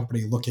see the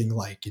company looking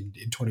like in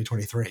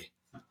 2023?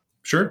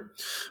 Sure.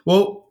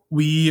 Well,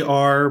 we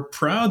are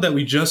proud that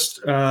we just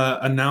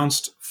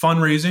announced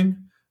fundraising,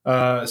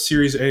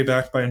 Series A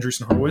backed by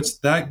Andreessen Horowitz.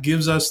 That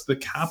gives us the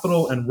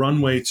capital and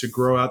runway to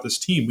grow out this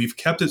team. We've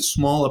kept it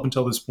small up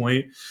until this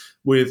point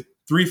with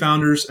 3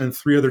 founders and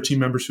 3 other team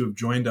members who have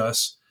joined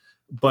us.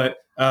 But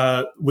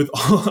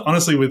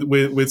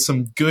with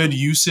some good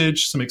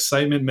usage, some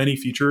excitement, many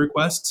feature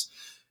requests,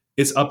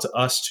 it's up to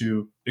us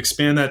to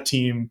expand that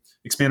team,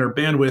 expand our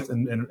bandwidth,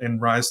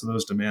 and rise to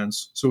those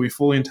demands. So we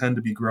fully intend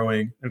to be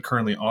growing, and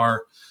currently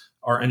are.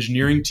 Our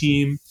engineering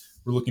team,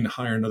 we're looking to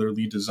hire another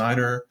lead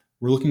designer.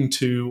 We're looking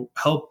to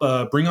help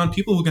bring on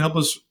people who can help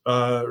us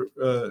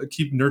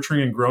keep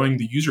nurturing and growing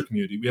the user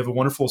community. We have a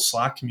wonderful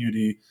Slack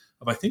community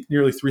of, I think,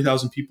 nearly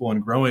 3,000 people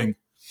and growing.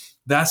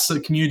 That's the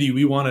community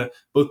we want to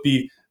both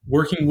be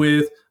working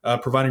with,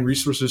 providing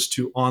resources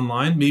to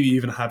online, maybe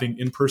even having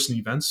in-person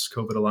events,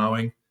 COVID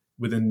allowing,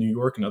 within New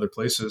York and other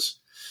places.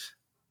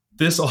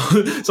 This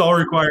all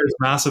requires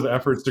massive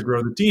efforts to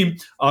grow the team.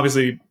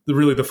 Obviously,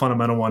 the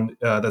fundamental one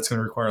that's going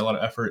to require a lot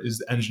of effort is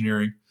the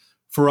engineering.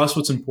 For us,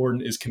 what's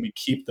important is, can we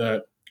keep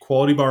that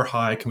quality bar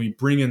high? Can we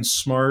bring in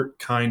smart,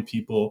 kind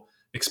people,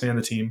 expand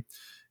the team?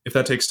 If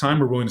that takes time,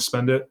 we're willing to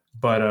spend it.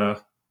 But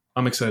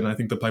I'm excited. I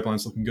think the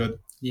pipeline's looking good.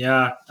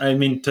 Yeah. I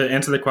mean, to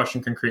answer the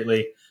question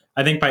concretely,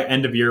 I think by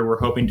end of year, we're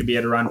hoping to be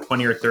at around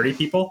 20 or 30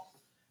 people.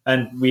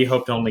 And we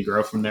hope to only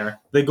grow from there.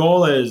 The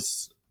goal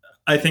is,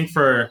 I think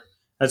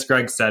as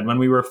Greg said, when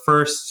we were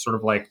first sort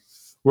of like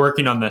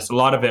working on this, a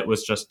lot of it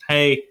was just,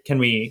 hey, can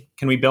we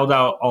build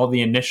out all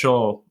the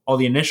initial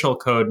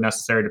code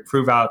necessary to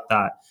prove out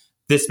that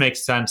this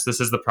makes sense, this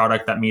is the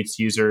product that meets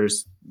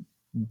users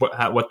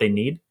what they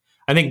need.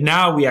 I think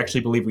now we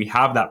actually believe we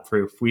have that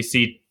proof. We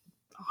see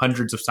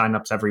hundreds of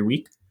signups every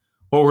week.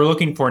 What we're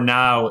looking for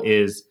now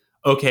is,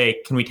 okay,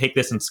 can we take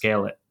this and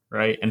scale it?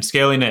 Right. And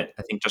scaling it,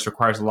 I think, just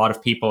requires a lot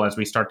of people as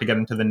we start to get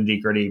into the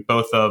nitty gritty,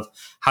 both of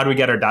how do we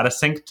get our data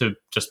sync to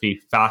just be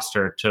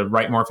faster, to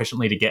write more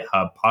efficiently to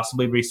GitHub,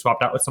 possibly be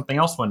swapped out with something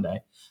else one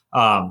day.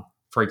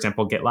 For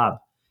example, GitLab.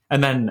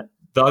 And then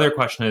the other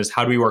question is,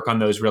 how do we work on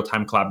those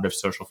real-time collaborative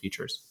social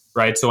features?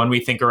 Right. So when we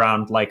think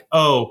around like,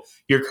 oh,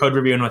 you're code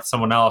reviewing with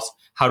someone else,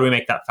 how do we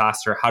make that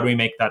faster? How do we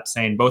make that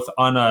sane, both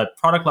on a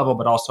product level,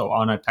 but also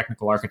on a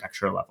technical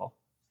architecture level?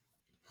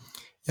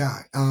 Yeah.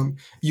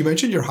 You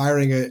mentioned you're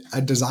hiring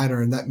a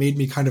designer, and that made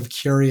me kind of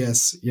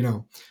curious,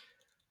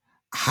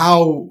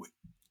 how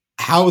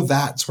how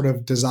that sort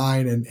of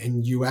design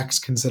and UX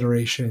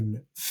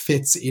consideration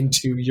fits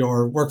into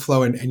your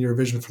workflow and your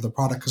vision for the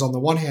product. Because on the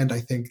one hand,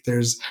 I think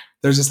there's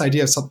this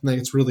idea of something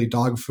that's really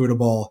dog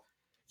foodable.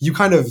 You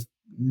kind of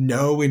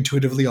know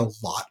intuitively a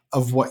lot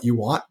of what you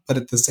want, but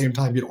at the same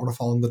time, you don't want to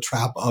fall in the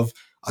trap of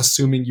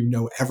assuming you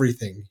know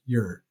everything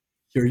your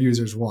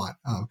users want.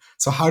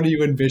 So how do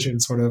you envision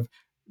sort of,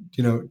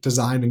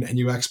 design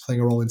and UX playing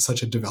a role in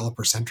such a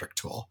developer-centric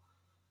tool?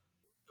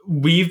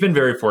 We've been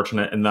very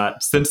fortunate in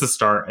that since the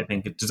start, I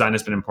think design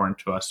has been important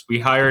to us. We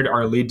hired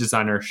our lead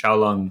designer,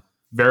 Xiaolong,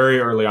 very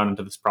early on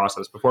into this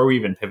process before we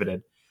even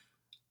pivoted.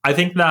 I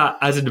think that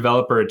as a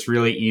developer, it's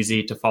really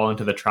easy to fall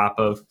into the trap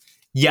of,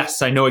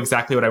 yes, I know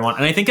exactly what I want.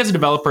 And I think as a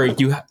developer,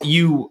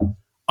 you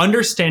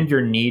understand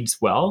your needs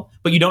well,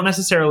 but you don't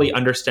necessarily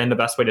understand the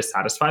best way to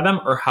satisfy them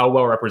or how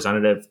well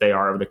representative they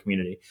are of the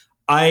community.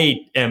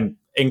 I am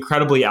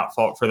incredibly at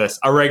fault for this.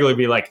 I'll regularly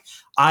be like,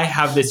 I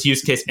have this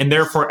use case and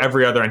therefore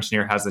every other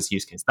engineer has this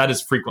use case. That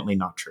is frequently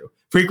not true.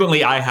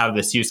 Frequently, I have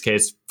this use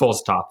case, full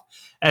stop.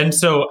 And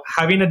so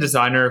having a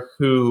designer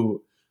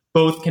who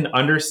both can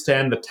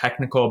understand the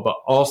technical, but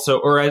also,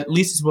 or at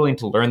least is willing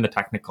to learn the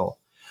technical,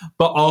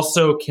 but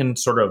also can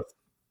sort of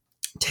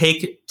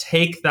take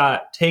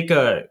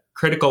a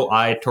critical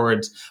eye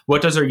towards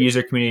what does our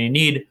user community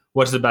need?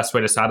 What's the best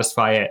way to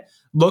satisfy it?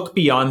 Look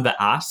beyond the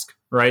ask,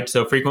 right?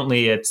 So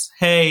frequently it's,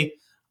 hey,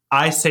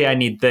 I say I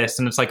need this.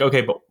 And it's like,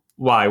 okay, but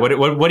why? What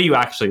are you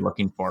actually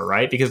looking for,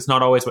 right? Because it's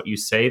not always what you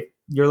say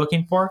you're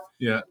looking for.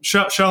 Yeah.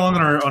 Xiaolong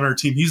on our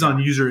team, he's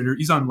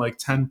on like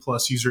 10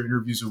 plus user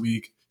interviews a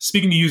week,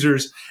 speaking to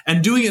users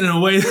and doing it in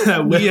a way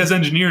that we as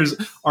engineers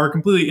are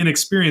completely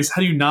inexperienced.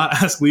 How do you not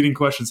ask leading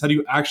questions? How do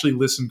you actually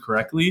listen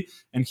correctly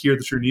and hear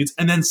the true needs?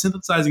 And then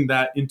synthesizing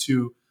that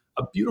into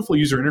a beautiful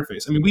user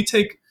interface. I mean, we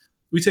take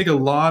a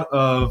lot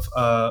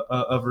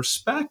of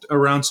respect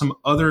around some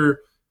other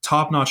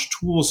top-notch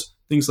tools,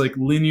 things like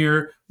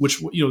Linear,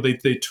 which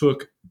they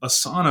took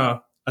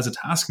Asana as a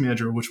task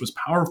manager, which was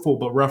powerful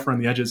but rough around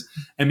the edges,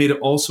 and made it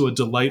also a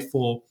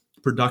delightful,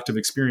 productive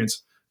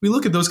experience. We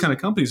look at those kind of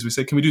companies. We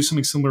say, can we do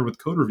something similar with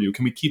code review?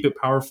 Can we keep it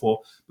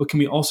powerful? But can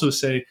we also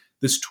say,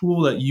 this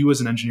tool that you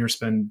as an engineer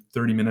spend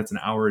 30 minutes, an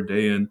hour a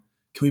day in,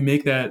 can we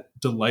make that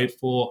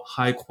delightful,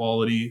 high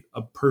quality,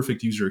 a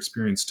perfect user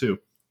experience too?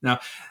 Now,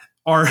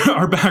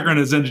 our background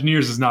as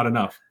engineers is not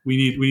enough.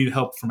 We need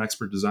help from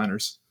expert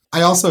designers.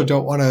 I also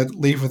don't want to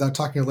leave without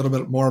talking a little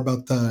bit more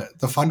about the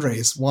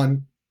fundraise.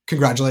 One,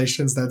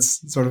 congratulations.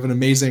 That's sort of an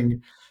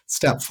amazing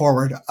step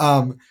forward.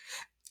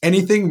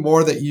 Anything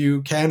more that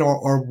you can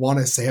or want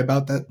to say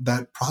about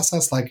that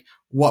process? Like,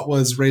 what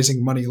was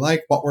raising money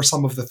like? What were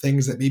some of the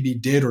things that maybe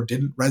did or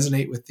didn't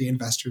resonate with the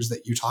investors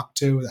that you talked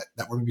to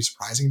that were maybe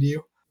surprising to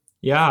you?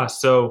 Yeah.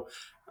 So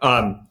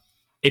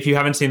if you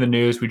haven't seen the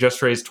news, we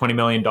just raised $20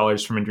 million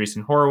from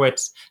Andreessen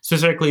Horowitz.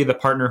 Specifically, the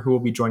partner who will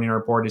be joining our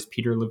board is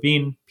Peter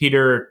Levine.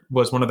 Peter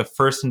was one of the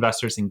first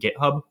investors in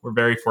GitHub. We're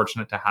very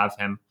fortunate to have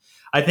him.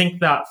 I think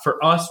that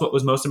for us, what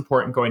was most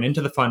important going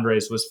into the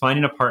fundraise was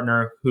finding a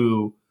partner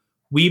who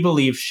we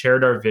believe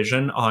shared our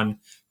vision on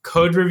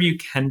code review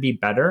can be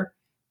better.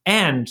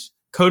 And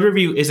code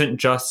review isn't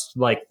just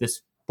like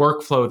this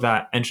workflow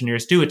that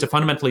engineers do. It's a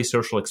fundamentally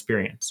social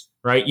experience,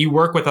 right? You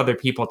work with other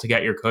people to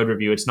get your code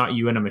review. It's not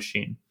you and a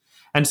machine.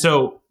 And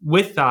so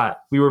with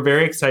that, we were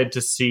very excited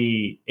to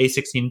see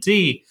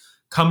A16Z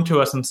come to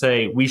us and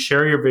say, we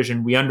share your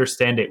vision. We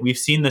understand it. We've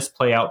seen this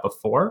play out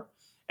before,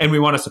 and we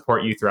want to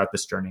support you throughout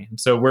this journey. And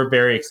so we're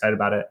very excited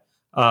about it.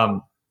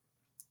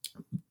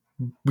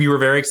 We were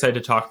very excited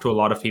to talk to a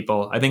lot of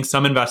people. I think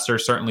some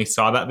investors certainly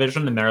saw that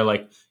vision and they're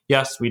like,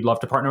 yes, we'd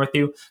love to partner with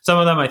you. Some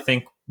of them, I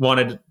think,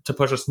 wanted to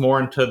push us more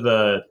into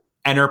the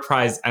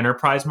enterprise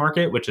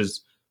market, which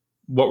is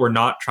what we're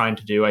not trying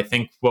to do. I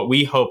think what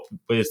we hope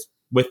is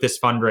with this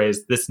fundraise,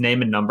 this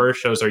name and number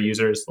shows our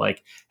users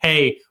like,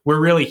 hey, we're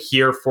really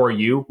here for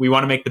you. We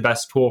want to make the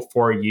best tool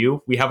for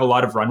you. We have a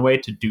lot of runway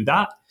to do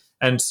that.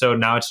 And so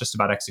now it's just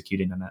about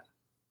executing on it.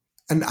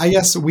 And I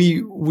guess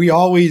we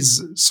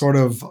always sort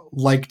of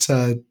like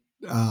to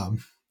come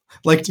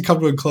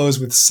to a close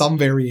with some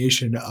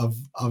variation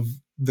of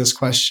this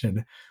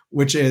question,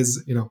 which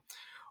is,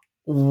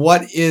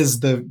 what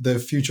is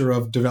the future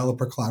of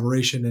developer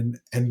collaboration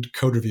and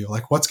code review?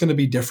 Like, what's going to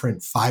be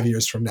different 5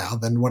 years from now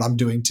than what I'm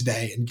doing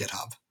today in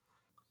GitHub?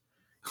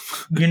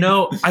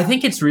 I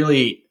think it's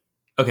really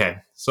okay.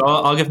 So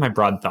I'll give my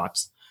broad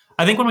thoughts.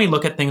 I think when we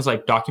look at things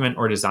like document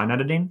or design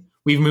editing,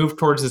 we've moved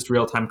towards this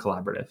real-time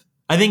collaborative.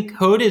 I think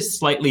code is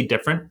slightly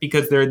different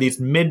because there are these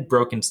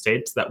mid-broken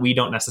states that we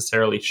don't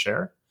necessarily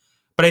share.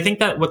 But I think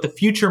that what the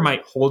future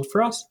might hold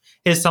for us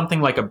is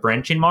something like a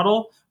branching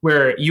model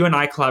where you and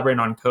I collaborate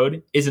on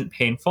code isn't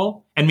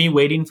painful, and me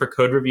waiting for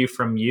code review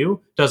from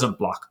you doesn't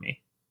block me.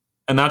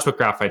 And that's what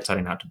Graphite's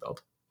setting out to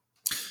build.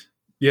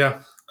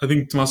 Yeah, I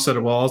think Tomas said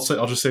it well.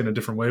 I'll just say it in a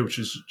different way, which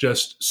is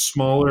just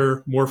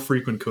smaller, more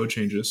frequent code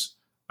changes.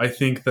 I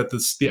think that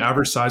the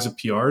average size of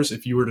PRs,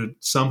 if you were to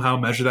somehow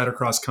measure that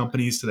across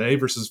companies today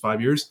versus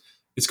 5 years,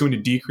 it's going to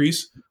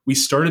decrease. We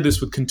started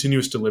this with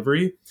continuous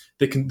delivery.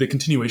 The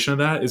continuation of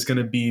that is going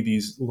to be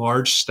these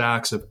large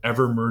stacks of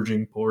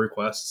ever-merging pull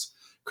requests,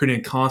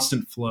 creating a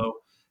constant flow,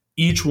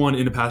 each one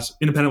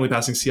independently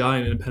passing CI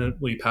and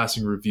independently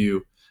passing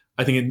review.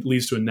 I think it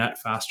leads to a net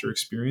faster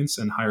experience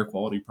and higher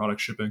quality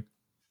product shipping.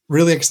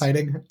 Really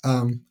exciting.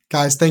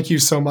 Guys, thank you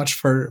so much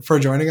for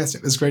joining us.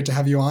 It was great to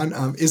have you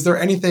on. Is there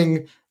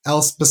anything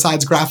else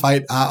besides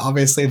Graphite,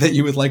 obviously, that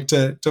you would like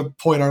to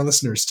point our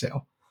listeners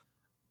to?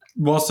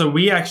 Well, so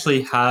we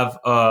actually have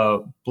a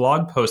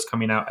blog post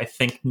coming out, I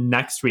think,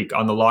 next week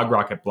on the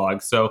LogRocket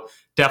blog. So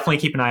definitely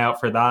keep an eye out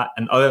for that.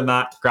 And other than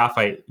that,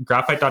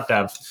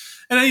 graphite.dev.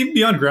 And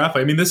beyond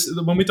Graphite, I mean, this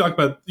when we talk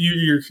about,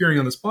 you're hearing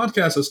on this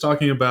podcast, us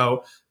talking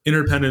about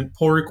interdependent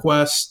pull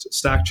requests,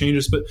 stack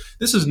changes, but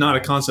this is not a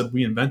concept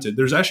we invented.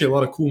 There's actually a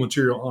lot of cool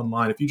material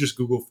online. If you just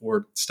Google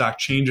for stack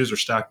changes or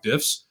stack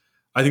diffs,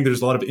 I think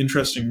there's a lot of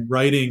interesting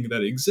writing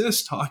that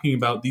exists talking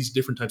about these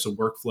different types of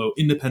workflow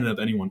independent of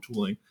any one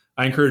tooling.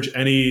 I encourage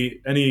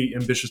any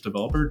ambitious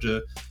developer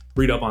to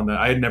read up on that.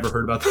 I had never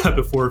heard about that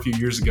before a few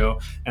years ago,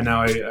 and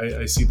now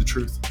I see the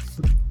truth.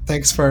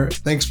 Thanks for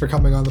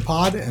coming on the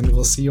pod, and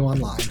we'll see you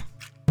online.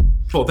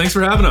 Cool. Thanks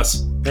for having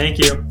us. Thank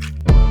you.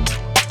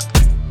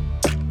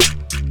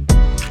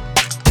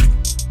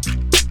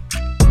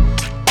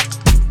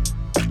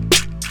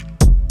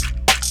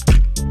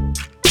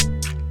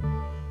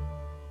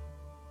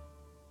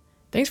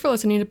 Thanks for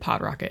listening to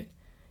PodRocket.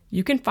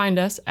 You can find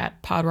us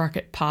at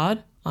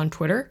PodRocketPod on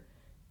Twitter,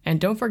 and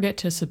don't forget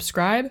to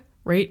subscribe,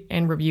 rate,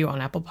 and review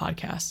on Apple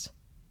Podcasts.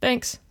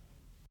 Thanks.